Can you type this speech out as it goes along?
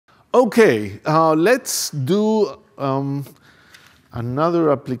Okay, let's do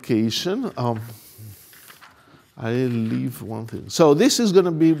another application. I'll leave one thing. So this is going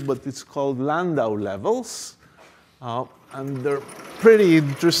to be what is called Landau levels, and they're pretty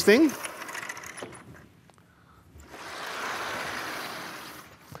interesting.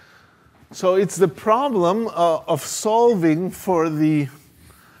 So it's the problem of solving for the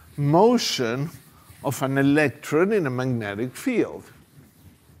motion of an electron in a magnetic field.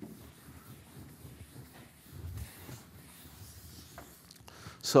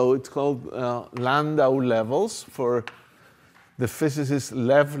 So it's called Landau levels for the physicist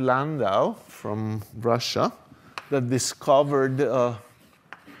Lev Landau from Russia that discovered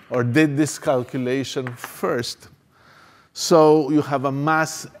or did this calculation first. So you have a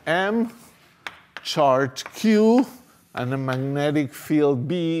mass m, charge q, and a magnetic field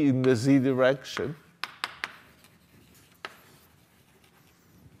B in the z direction.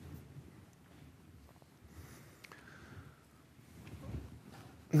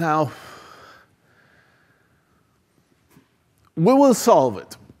 Now, we will solve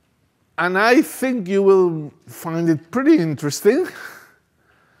it. And I think you will find it pretty interesting,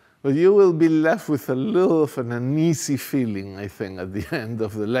 but you will be left with a little of an uneasy feeling, I think, at the end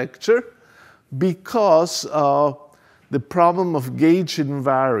of the lecture, because the problem of gauge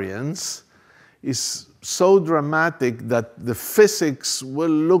invariance is so dramatic that the physics will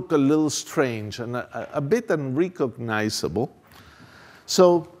look a little strange and a bit unrecognizable.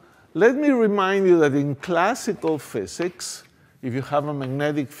 So let me remind you that in classical physics, if you have a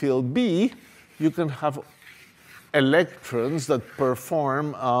magnetic field B, you can have electrons that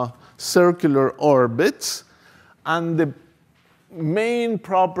perform circular orbits. And the main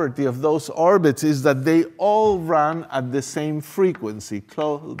property of those orbits is that they all run at the same frequency,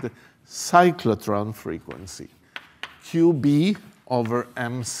 called the cyclotron frequency, QB over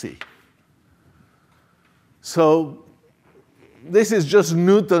MC. So this is just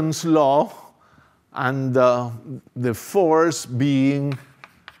Newton's law, and the force being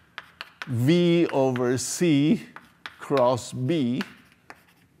V over C cross B.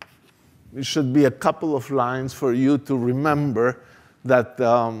 It should be a couple of lines for you to remember that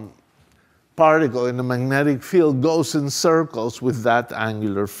particle in a magnetic field goes in circles with that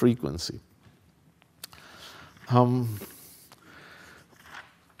angular frequency.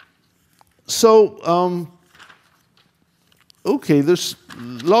 Okay, there's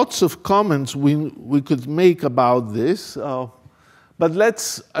lots of comments we could make about this, but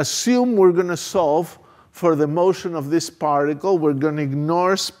let's assume we're going to solve for the motion of this particle. We're going to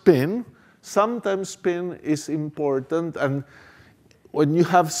ignore spin. Sometimes spin is important, and when you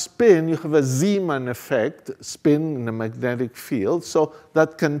have spin, you have a Zeeman effect, spin in a magnetic field, so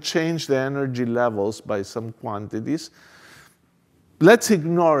that can change the energy levels by some quantities. Let's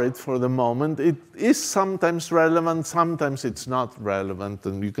ignore it for the moment. It is sometimes relevant, sometimes it's not relevant,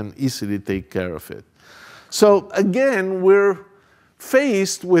 and you can easily take care of it. So again, we're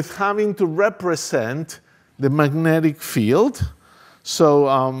faced with having to represent the magnetic field. So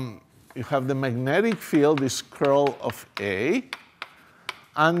you have the magnetic field is curl of A,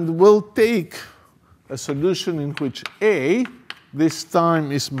 and we'll take a solution in which A, this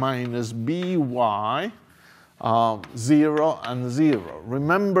time is minus By, 0 and 0.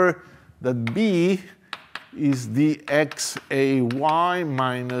 Remember that B is dxAy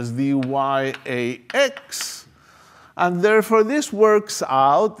minus dyax. And therefore, this works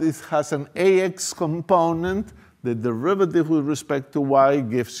out. It has an ax component. The derivative with respect to y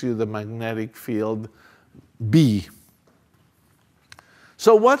gives you the magnetic field B.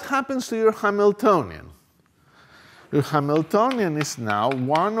 So what happens to your Hamiltonian? Your Hamiltonian is now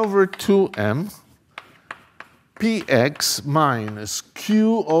 1 over 2m px minus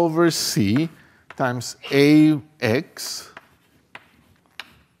q over c times ax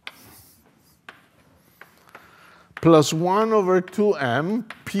plus 1 over 2m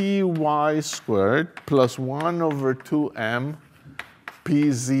py squared plus 1 over 2m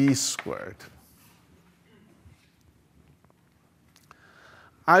pz squared.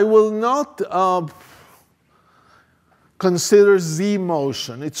 I will not consider z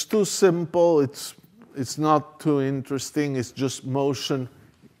motion. It's too simple. It's not too interesting. It's just motion,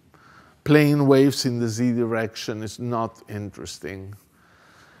 plane waves in the z direction. It's not interesting.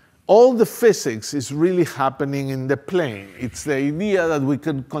 All the physics is really happening in the plane. It's the idea that we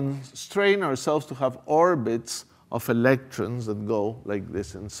can constrain ourselves to have orbits of electrons that go like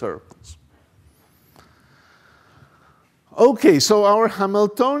this in circles. Okay, so our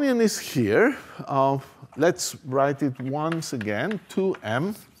Hamiltonian is here. Let's write it once again,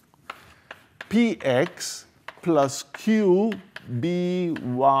 2m px plus q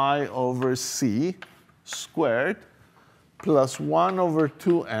by over c squared plus 1 over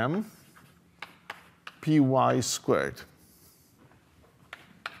 2m py squared.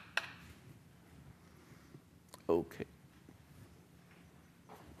 Okay.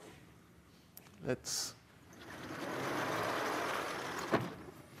 Let's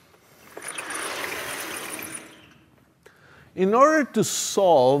in order to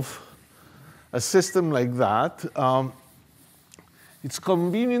solve a system like that, it's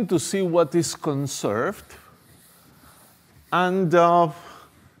convenient to see what is conserved. And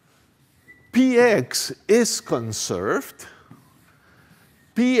Px is conserved.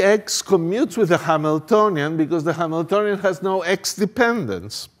 Px commutes with the Hamiltonian because the Hamiltonian has no x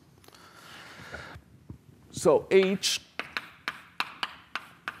dependence. So H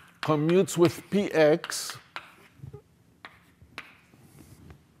commutes with Px.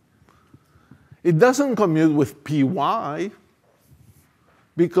 It doesn't commute with Py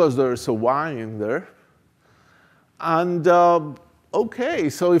because there's a y in there. And OK,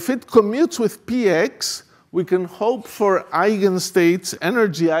 so if it commutes with Px, we can hope for eigenstates,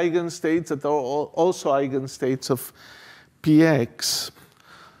 energy eigenstates that are also eigenstates of Px.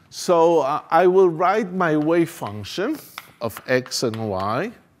 So I will write my wave function of x and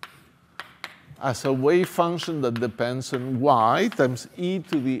y as a wave function that depends on y times e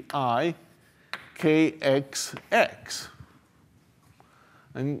to the I kxx.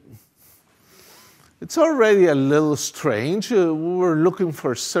 And it's already a little strange. We were looking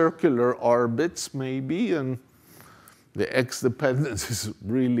for circular orbits, maybe, and the x dependence is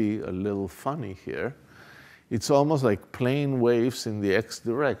really a little funny here. It's almost like plane waves in the x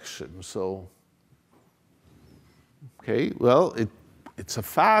direction. So, okay, well, it's a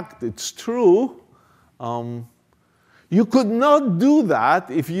fact. It's true. You could not do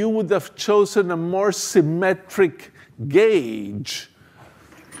that if you would have chosen a more symmetric gauge.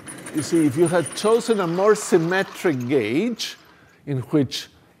 You see, if you had chosen a more symmetric gauge in which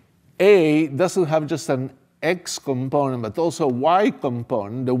A doesn't have just an x component, but also a y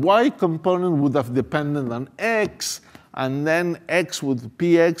component, the y component would have depended on x, and then x with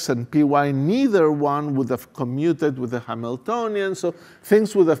px and py, neither one would have commuted with the Hamiltonian, so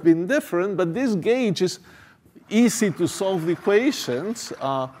things would have been different. But this gauge is easy to solve the equations.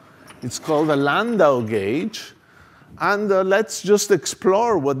 It's called a Landau gauge. And let's just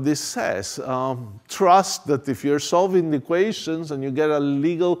explore what this says. Trust that if you're solving the equations and you get a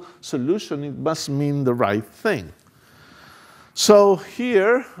legal solution, it must mean the right thing. So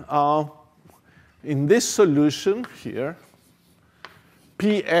here, in this solution here,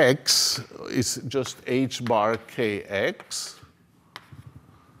 Px is just h bar kx.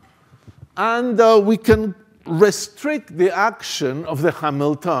 And we can restrict the action of the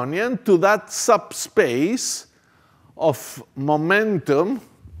Hamiltonian to that subspace of momentum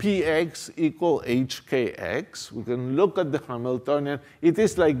Px equal hkx. We can look at the Hamiltonian. It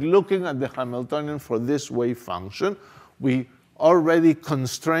is like looking at the Hamiltonian for this wave function. We already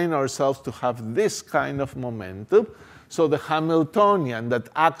constrain ourselves to have this kind of momentum. So the Hamiltonian that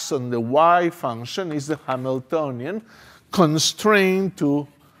acts on the y function is the Hamiltonian constrained to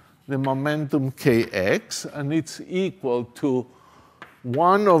the momentum kx, and it's equal to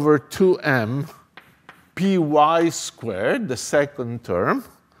 1 over 2m py squared, the second term,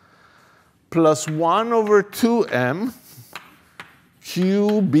 plus 1 over 2m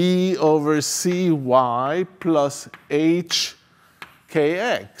qb over cy plus hkx.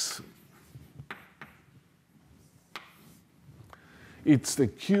 It's the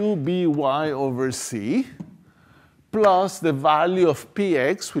qby over c plus the value of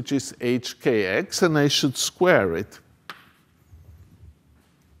px, which is hkx, and I should square it.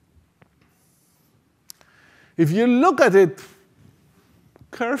 If you look at it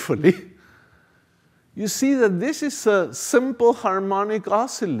carefully, you see that this is a simple harmonic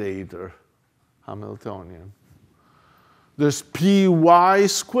oscillator Hamiltonian. There's py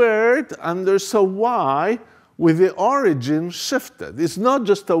squared, and there's a y with the origin shifted. It's not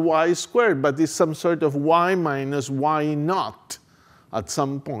just a y squared, but it's some sort of y minus y naught at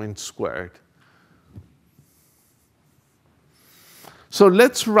some point squared. So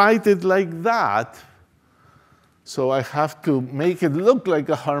let's write it like that. So I have to make it look like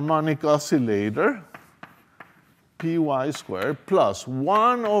a harmonic oscillator, py squared, plus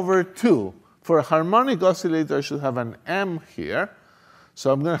 1 over 2. For a harmonic oscillator, I should have an m here.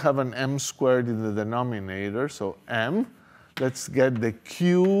 So I'm going to have an m squared in the denominator. So m, let's get the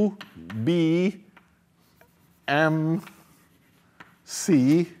qb mc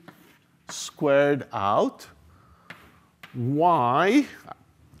squared out. Y,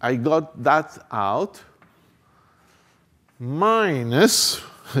 I got that out. minus,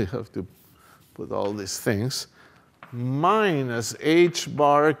 I have to put all these things, minus h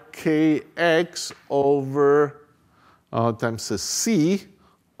bar kx over times a c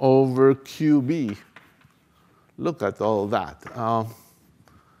over qb. Look at all that.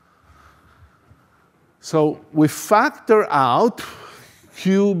 So we factor out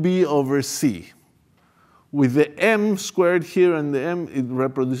qb over c. With the m squared here and the m, it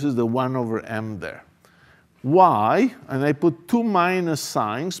reproduces the 1 over m there. Y, and I put two minus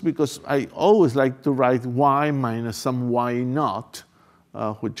signs because I always like to write y minus some y naught,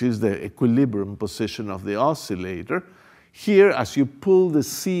 which is the equilibrium position of the oscillator. Here, as you pull the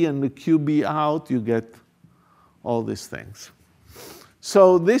c and the qb out, you get all these things.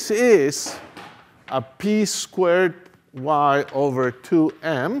 So this is a p squared y over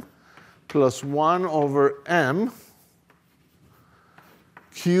 2m plus 1 over m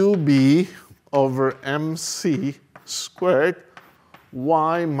qb over mc squared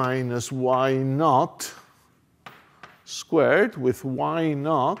y minus y naught squared with y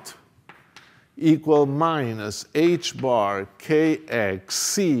naught equal minus h bar kx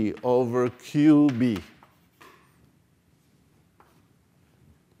c over qb.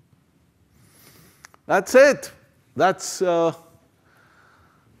 That's it. That's the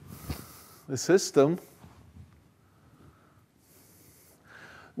system.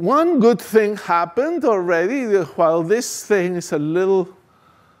 One good thing happened already. While this thing is a little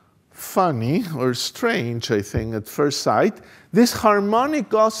funny or strange, I think, at first sight, this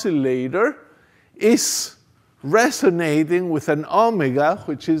harmonic oscillator is resonating with an omega,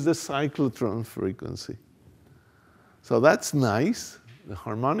 which is the cyclotron frequency. So that's nice. The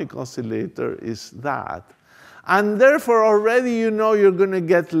harmonic oscillator is that. And therefore, already you know you're going to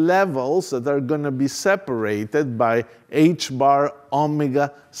get levels that are going to be separated by h bar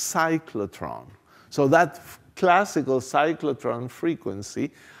omega cyclotron. So that classical cyclotron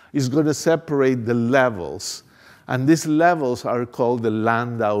frequency is going to separate the levels. And these levels are called the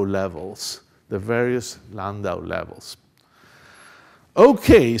Landau levels, the various Landau levels.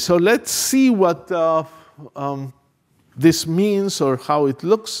 OK, so let's see what this means or how it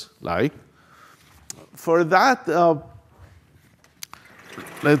looks like. For that,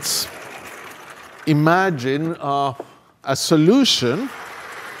 let's imagine a solution.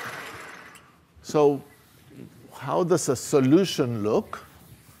 So how does a solution look?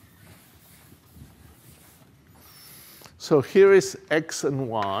 So here is x and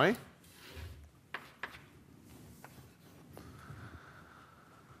y.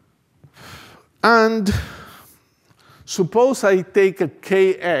 And suppose I take a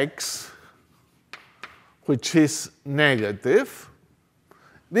kx, which is negative.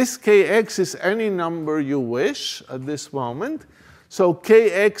 This kx is any number you wish at this moment. So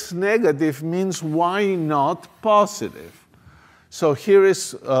kx negative means y naught positive. So here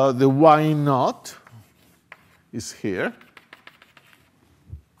is the y naught is here.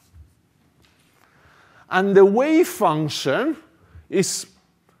 And the wave function is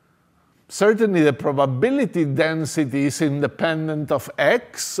certainly the probability density is independent of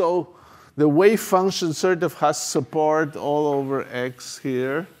x. So the wave function sort of has support all over x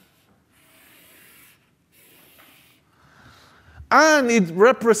here. And it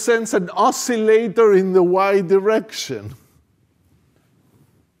represents an oscillator in the y direction.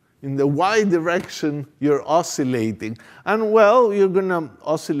 In the y direction, you're oscillating. And well, you're going to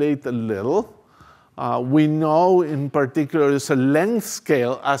oscillate a little. We know in particular there's a length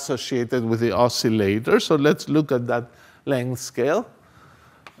scale associated with the oscillator. So let's look at that length scale.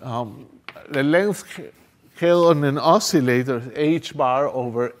 The length scale on an oscillator is h bar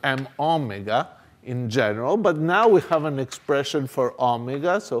over m omega in general. But now we have an expression for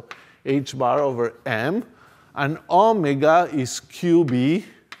omega, so h bar over m. And omega is qb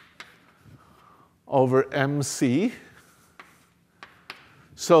over mc.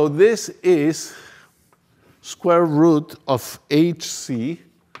 So this is square root of hc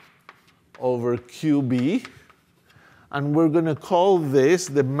over qb. And we're going to call this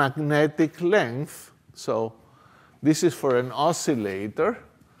the magnetic length. So this is for an oscillator.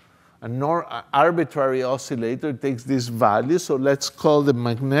 An arbitrary oscillator takes this value. So let's call the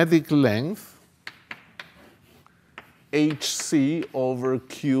magnetic length hc over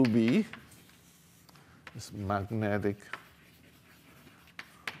qb. This magnetic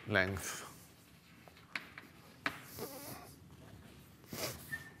length.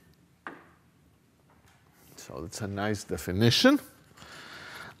 So it's a nice definition.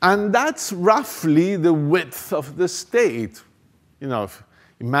 And that's roughly the width of the state. You know,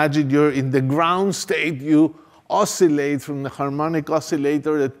 imagine you're in the ground state, you oscillate from the harmonic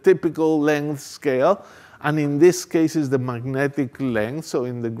oscillator, the typical length scale, And in this case, is the magnetic length. So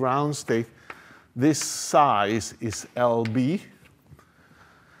in the ground state, this size is LB.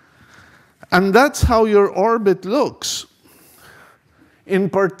 And that's how your orbit looks. In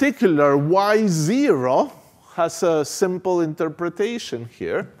particular, Y0 has a simple interpretation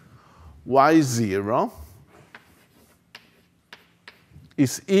here. Y0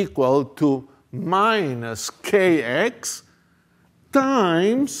 is equal to minus kx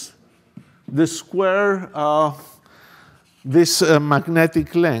times the square of this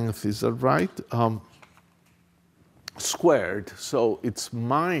magnetic length, is that right? Squared. So it's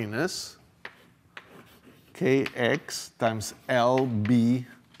minus kx times LB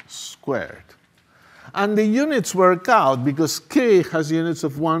squared. And the units work out because k has units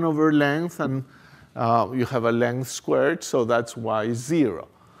of 1 over length, and you have a length squared, so that's y0.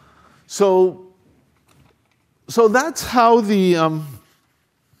 So that's how the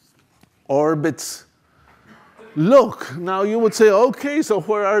orbits look. Now you would say, okay, so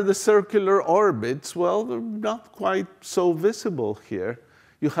where are the circular orbits? Well, they're not quite so visible here.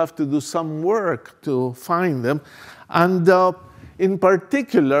 You have to do some work to find them. And in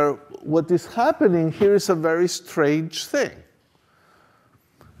particular, what is happening here is a very strange thing.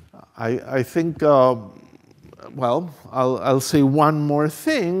 I think, well, I'll say one more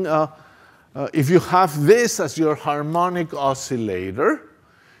thing. If you have this as your harmonic oscillator,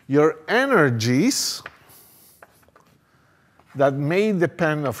 your energies that may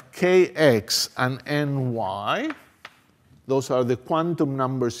depend of kx and ny, those are the quantum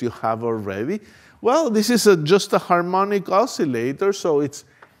numbers you have already. Well, this is just a harmonic oscillator, so it's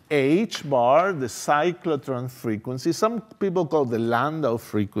h bar, the cyclotron frequency. Some people call the Landau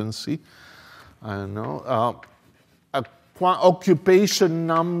frequency. I don't know. Occupation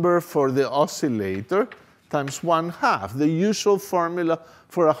number for the oscillator times 1/2, the usual formula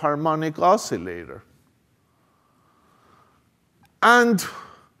for a harmonic oscillator. And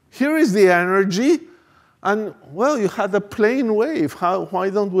here is the energy. And, well, you had a plane wave. Why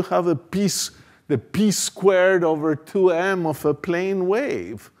don't we have the p squared over 2m of a plane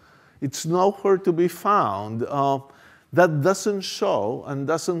wave? It's nowhere to be found. That doesn't show and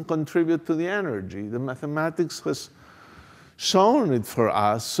doesn't contribute to the energy. The mathematics has shown it for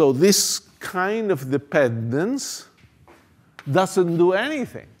us. So this kind of dependence doesn't do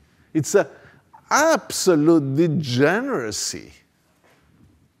anything. It's an absolute degeneracy,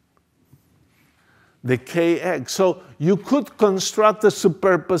 the kx. So you could construct a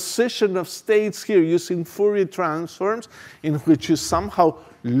superposition of states here using Fourier transforms in which you somehow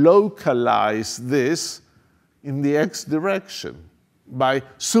localize this in the x direction by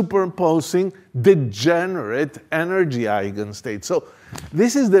superimposing degenerate energy eigenstates. So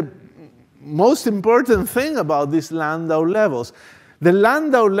this is the most important thing about these Landau levels. The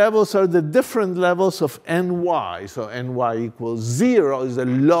Landau levels are the different levels of ny. So ny equals 0 is the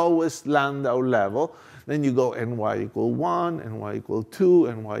lowest Landau level. Then you go ny equal 1, ny equal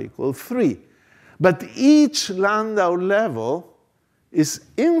 2, ny equal 3. But each Landau level is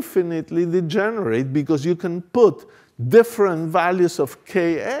infinitely degenerate because you can put different values of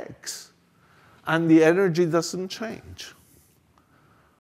kx and the energy doesn't change.